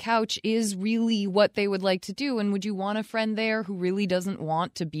home on the couch is really what they would like to do. And would you want a friend there who really doesn't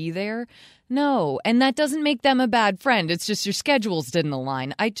want to be there? No. And that doesn't make them a bad friend. It's just your schedules didn't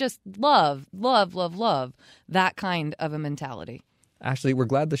align. I just love that kind of a mentality. Ashley, we're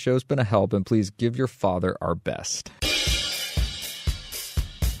glad the show's been a help, and please give your father our best.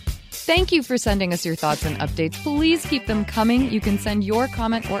 Thank you for sending us your thoughts and updates. Please keep them coming. You can send your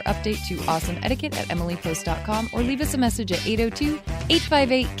comment or update to awesomeetiquette@emilypost.com or leave us a message at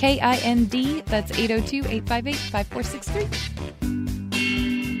 802-858-KIND. That's 802-858-5463.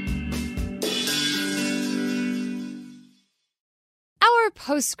 Our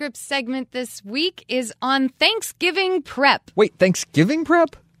postscript segment this week is on Thanksgiving prep. Wait, Thanksgiving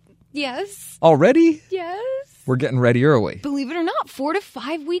prep? Yes. Already? Yes. We're getting ready early. Believe it or not, 4 to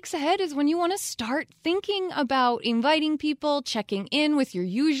 5 weeks ahead is when you want to start thinking about inviting people, checking in with your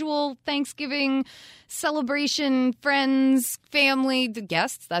usual Thanksgiving celebration, friends, family, the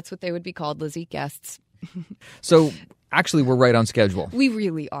guests. That's what they would be called, Lizzie, guests. So actually, we're right on schedule. We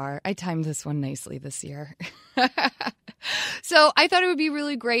really are. I timed this one nicely this year. So I thought it would be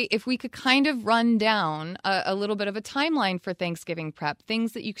really great if we could kind of run down a little bit of a timeline for Thanksgiving prep,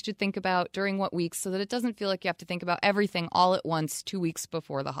 things that you should think about during what weeks so that it doesn't feel like you have to think about everything all at once 2 weeks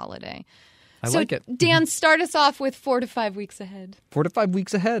before the holiday. I like it. Dan, start us off with 4 to 5 weeks ahead. 4 to 5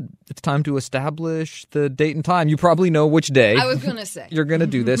 weeks ahead. It's time to establish the date and time. You probably know which day. I was going to say. You're going to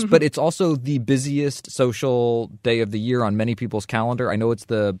do this, but it's also the busiest social day of the year on many people's calendar. I know it's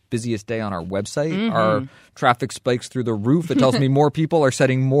the busiest day on our website. Mm-hmm. Our traffic spikes through the roof. It tells me more people are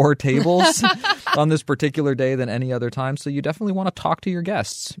setting more tables on this particular day than any other time. So you definitely want to talk to your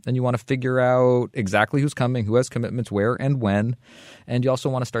guests, and you want to figure out exactly who's coming, who has commitments, where and when. And you also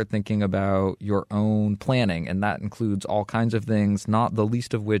want to start thinking about your own planning, and that includes all kinds of things, not the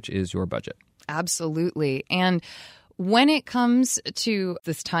least of which is your budget. Absolutely. And when it comes to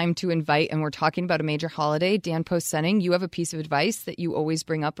this time to invite, and we're talking about a major holiday, Dan Post-Senning, you have a piece of advice that you always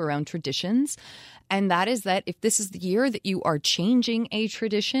bring up around traditions. And that is that if this is the year that you are changing a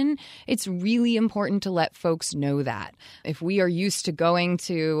tradition, it's really important to let folks know that. If we are used to going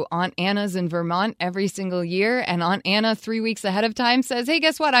to Aunt Anna's in Vermont every single year, and Aunt Anna 3 weeks ahead of time says, hey,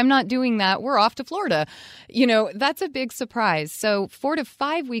 guess what? I'm not doing that. We're off to Florida. You know, that's a big surprise. So 4 to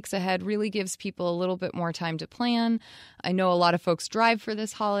 5 weeks ahead really gives people a little bit more time to plan. I know a lot of folks drive for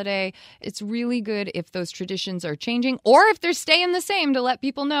this holiday. It's really good if those traditions are changing, or if they're staying the same, to let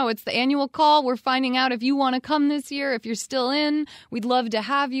people know it's the annual call. We're finding out if you want to come this year. If you're still in, we'd love to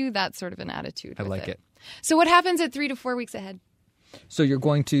have you. That sort of an attitude. I like it. So what happens at 3 to 4 weeks ahead? So you're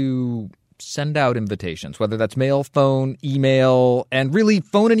going to send out invitations, whether that's mail, phone, email, and really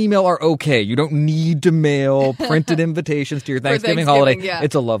phone and email are okay. You don't need to mail printed invitations to your Thanksgiving holiday. Yeah.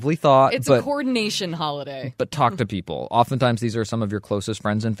 It's a lovely thought. It's a coordination holiday. But talk to people. Oftentimes these are some of your closest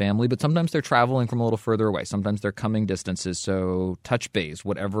friends and family, but sometimes they're traveling from a little further away. Sometimes they're coming distances. So touch base,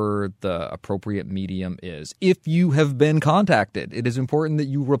 whatever the appropriate medium is. If you have been contacted, it is important that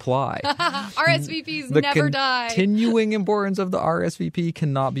you reply. RSVPs never die. The continuing importance of the RSVP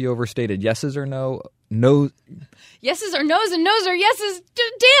cannot be overstated. Yeses or no. Yeses are no's and no's are yeses.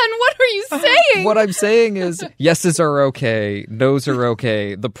 Dan, what are you saying? What I'm saying is yeses are okay, no's are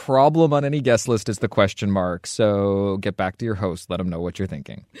okay. The problem on any guest list is the question mark. So get back to your host. Let them know what you're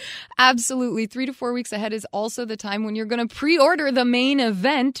thinking. Absolutely. 3 to 4 weeks ahead is also the time when you're going to pre-order the main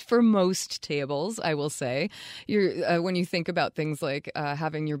event for most tables, I will say. When you think about things like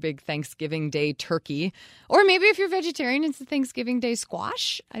having your big Thanksgiving Day turkey, or maybe if you're vegetarian, it's the Thanksgiving Day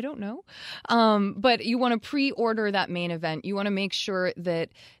squash. I don't know. But you want to pre-order that main event. You want to make sure that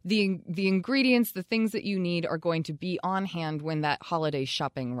the ingredients, the things that you need are going to be on hand when that holiday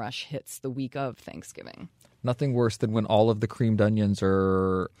shopping rush hits the week of Thanksgiving. Nothing worse than when all of the creamed onions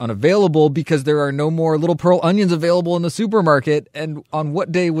are unavailable because there are no more Little Pearl onions available in the supermarket. And on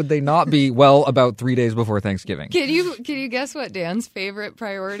what day would they not be? Well, about 3 days before Thanksgiving. Can you guess what Dan's favorite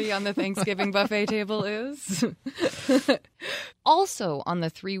priority on the Thanksgiving buffet table is? Also on the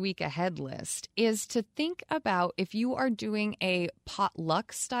 3-week ahead list is to think about if you are doing a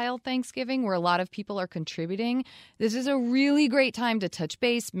potluck style Thanksgiving where a lot of people are contributing. This is a really great time to touch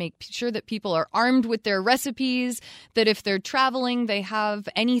base, make sure that people are armed with their recipes, that if they're traveling, they have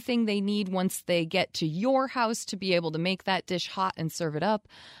anything they need once they get to your house to be able to make that dish hot and serve it up.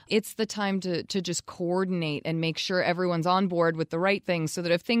 It's the time to just coordinate and make sure everyone's on board with the right things so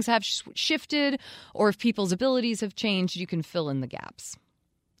that if things have shifted or if people's abilities have changed, you can fill in the gaps.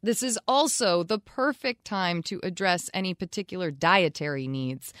 This is also the perfect time to address any particular dietary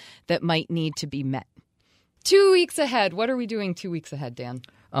needs that might need to be met. 2 weeks ahead. What are we doing 2 weeks ahead, Dan?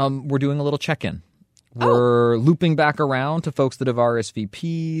 We're doing a little check-in. We're looping back around to folks that have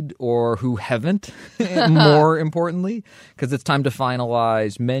RSVP'd or who haven't, more importantly, because it's time to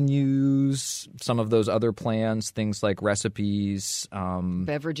finalize menus, some of those other plans, things like recipes.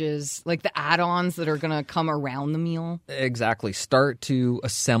 Beverages, like the add-ons that are going to come around the meal. Exactly. Start to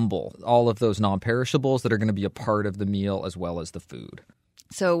assemble all of those non-perishables that are going to be a part of the meal as well as the food.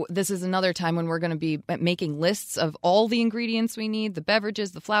 So this is another time when we're going to be making lists of all the ingredients we need, the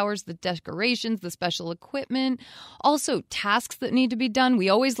beverages, the flowers, the decorations, the special equipment, also tasks that need to be done. We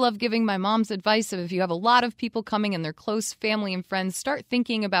always love giving my mom's advice of if you have a lot of people coming and their close family and friends, start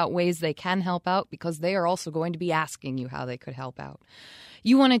thinking about ways they can help out because they are also going to be asking you how they could help out.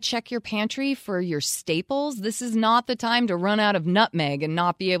 You want to check your pantry for your staples. This is not the time to run out of nutmeg and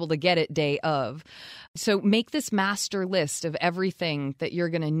not be able to get it day of. So make this master list of everything that you're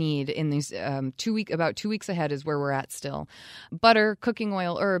going to need in these about 2 weeks ahead is where we're at still. Butter, cooking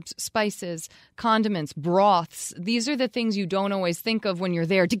oil, herbs, spices, condiments, broths. These are the things you don't always think of when you're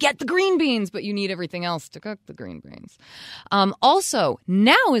there to get the green beans, but you need everything else to cook the green beans. Also,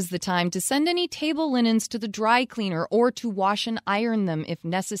 now is the time to send any table linens to the dry cleaner or to wash and iron them if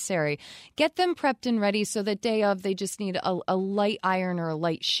necessary. Get them prepped and ready so that day of they just need a light iron or a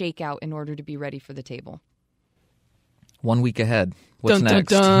light shakeout in order to be ready for the table. 1 week ahead. What's dun,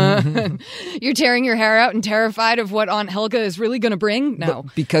 next? Dun, dun. You're tearing your hair out and terrified of what Aunt Helga is really going to bring? No.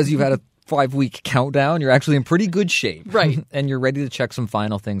 But because you've had a 5-week countdown, you're actually in pretty good shape. Right. And you're ready to check some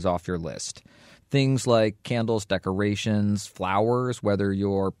final things off your list. Things like candles, decorations, flowers, whether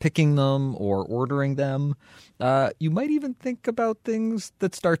you're picking them or ordering them. You might even think about things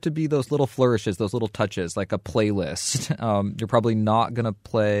that start to be those little flourishes, those little touches, like a playlist. You're probably not going to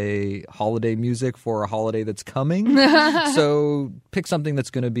play holiday music for a holiday that's coming. So pick something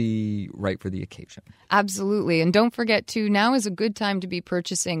that's going to be right for the occasion. Absolutely. And don't forget, too, now is a good time to be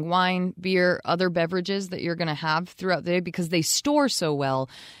purchasing wine, beer, other beverages that you're going to have throughout the day because they store so well.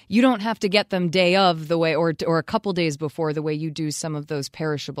 You don't have to get them day of the way or a couple days before the way you do some of those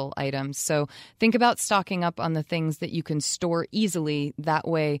perishable items. So think about stocking up on the things that you can store easily. That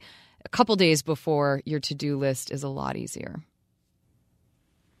way, a couple days before your to-do list is a lot easier.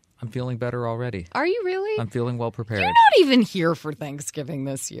 I'm feeling better already. Are you really? I'm feeling well prepared. You're not even here for Thanksgiving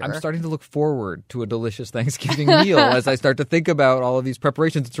this year. I'm starting to look forward to a delicious Thanksgiving meal as I start to think about all of these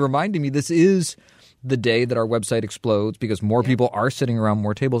preparations. It's reminding me this is the day that our website explodes because more people are sitting around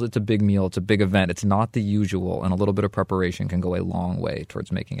more tables. It's a big meal. It's a big event. It's not the usual, and a little bit of preparation can go a long way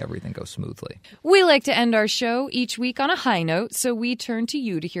towards making everything go smoothly. We like to end our show each week on a high note, so we turn to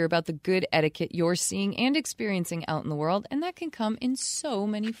you to hear about the good etiquette you're seeing and experiencing out in the world, and that can come in so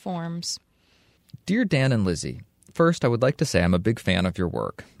many forms. Dear Dan and Lizzie, first, I would like to say I'm a big fan of your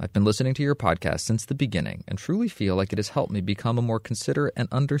work. I've been listening to your podcast since the beginning and truly feel like it has helped me become a more considerate and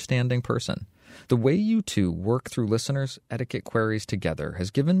understanding person. The way you two work through listeners' etiquette queries together has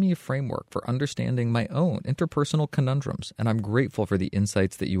given me a framework for understanding my own interpersonal conundrums, and I'm grateful for the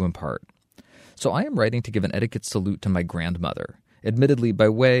insights that you impart. So I am writing to give an etiquette salute to my grandmother, admittedly by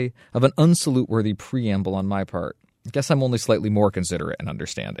way of an unsalute-worthy preamble on my part. I guess I'm only slightly more considerate and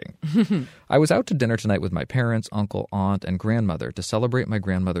understanding. I was out to dinner tonight with my parents, uncle, aunt, and grandmother to celebrate my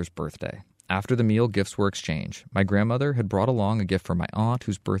grandmother's birthday. After the meal, gifts were exchanged. My grandmother had brought along a gift for my aunt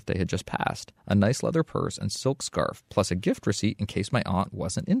whose birthday had just passed, a nice leather purse and silk scarf, plus a gift receipt in case my aunt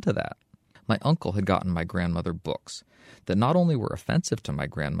wasn't into that. My uncle had gotten my grandmother books that not only were offensive to my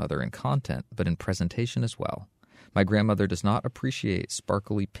grandmother in content, but in presentation as well. My grandmother does not appreciate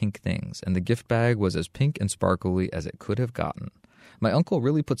sparkly pink things, and the gift bag was as pink and sparkly as it could have gotten. My uncle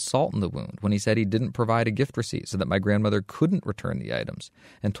really put salt in the wound when he said he didn't provide a gift receipt so that my grandmother couldn't return the items,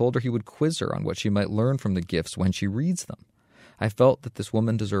 and told her he would quiz her on what she might learn from the gifts when she reads them. I felt that this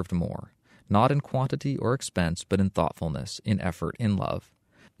woman deserved more, not in quantity or expense, but in thoughtfulness, in effort, in love.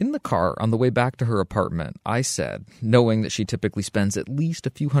 In the car, on the way back to her apartment, I said, knowing that she typically spends at least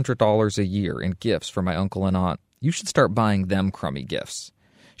a few $100s a year in gifts for my uncle and aunt, "You should start buying them crummy gifts."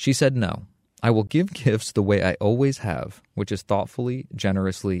 She said no. I will give gifts the way I always have, which is thoughtfully,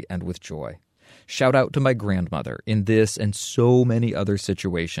 generously, and with joy. Shout out to my grandmother in this and so many other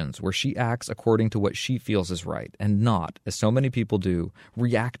situations where she acts according to what she feels is right, and not, as so many people do,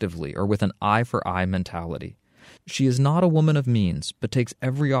 reactively or with an eye-for-eye mentality. She is not a woman of means, but takes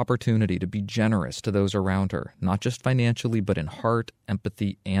every opportunity to be generous to those around her, not just financially, but in heart,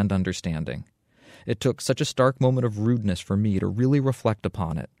 empathy, and understanding. It took such a stark moment of rudeness for me to really reflect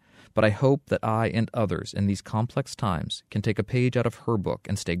upon it, but I hope that I and others in these complex times can take a page out of her book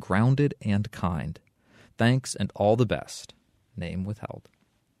and stay grounded and kind. Thanks and all the best. Name withheld.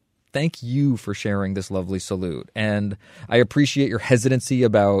 Thank you for sharing this lovely salute. And I appreciate your hesitancy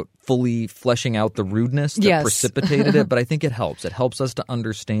about fully fleshing out the rudeness that precipitated it, but I think it helps. It helps us to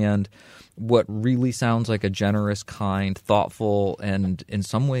understand what really sounds like a generous, kind, thoughtful, and in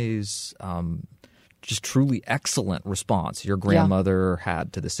some ways just truly excellent response your grandmother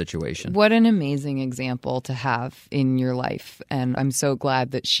had to the situation. What an amazing example to have in your life. And I'm so glad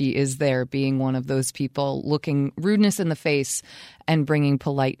that she is there being one of those people looking rudeness in the face and bringing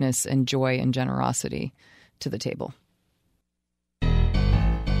politeness and joy and generosity to the table.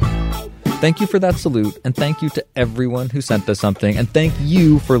 Thank you for that salute, and thank you to everyone who sent us something, and thank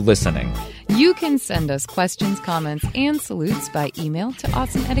you for listening. You can send us questions, comments, and salutes by email to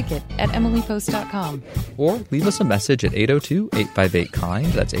awesomeetiquette@emilypost.com. Or leave us a message at 802-858-KIND.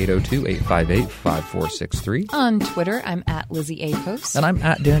 That's 802-858-5463. On Twitter, I'm at Lizzie A. Post. And I'm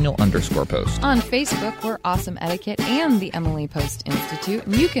at Daniel_Post. On Facebook, we're Awesome Etiquette and the Emily Post Institute.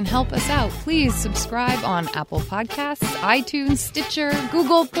 And you can help us out. Please subscribe on Apple Podcasts, iTunes, Stitcher,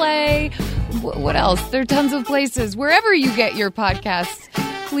 Google Play. What else? There are tons of places. Wherever you get your podcasts,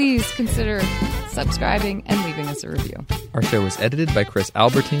 please consider subscribing and leaving us a review. Our show is edited by Chris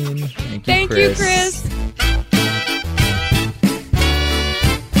Albertine. Thank you, Chris.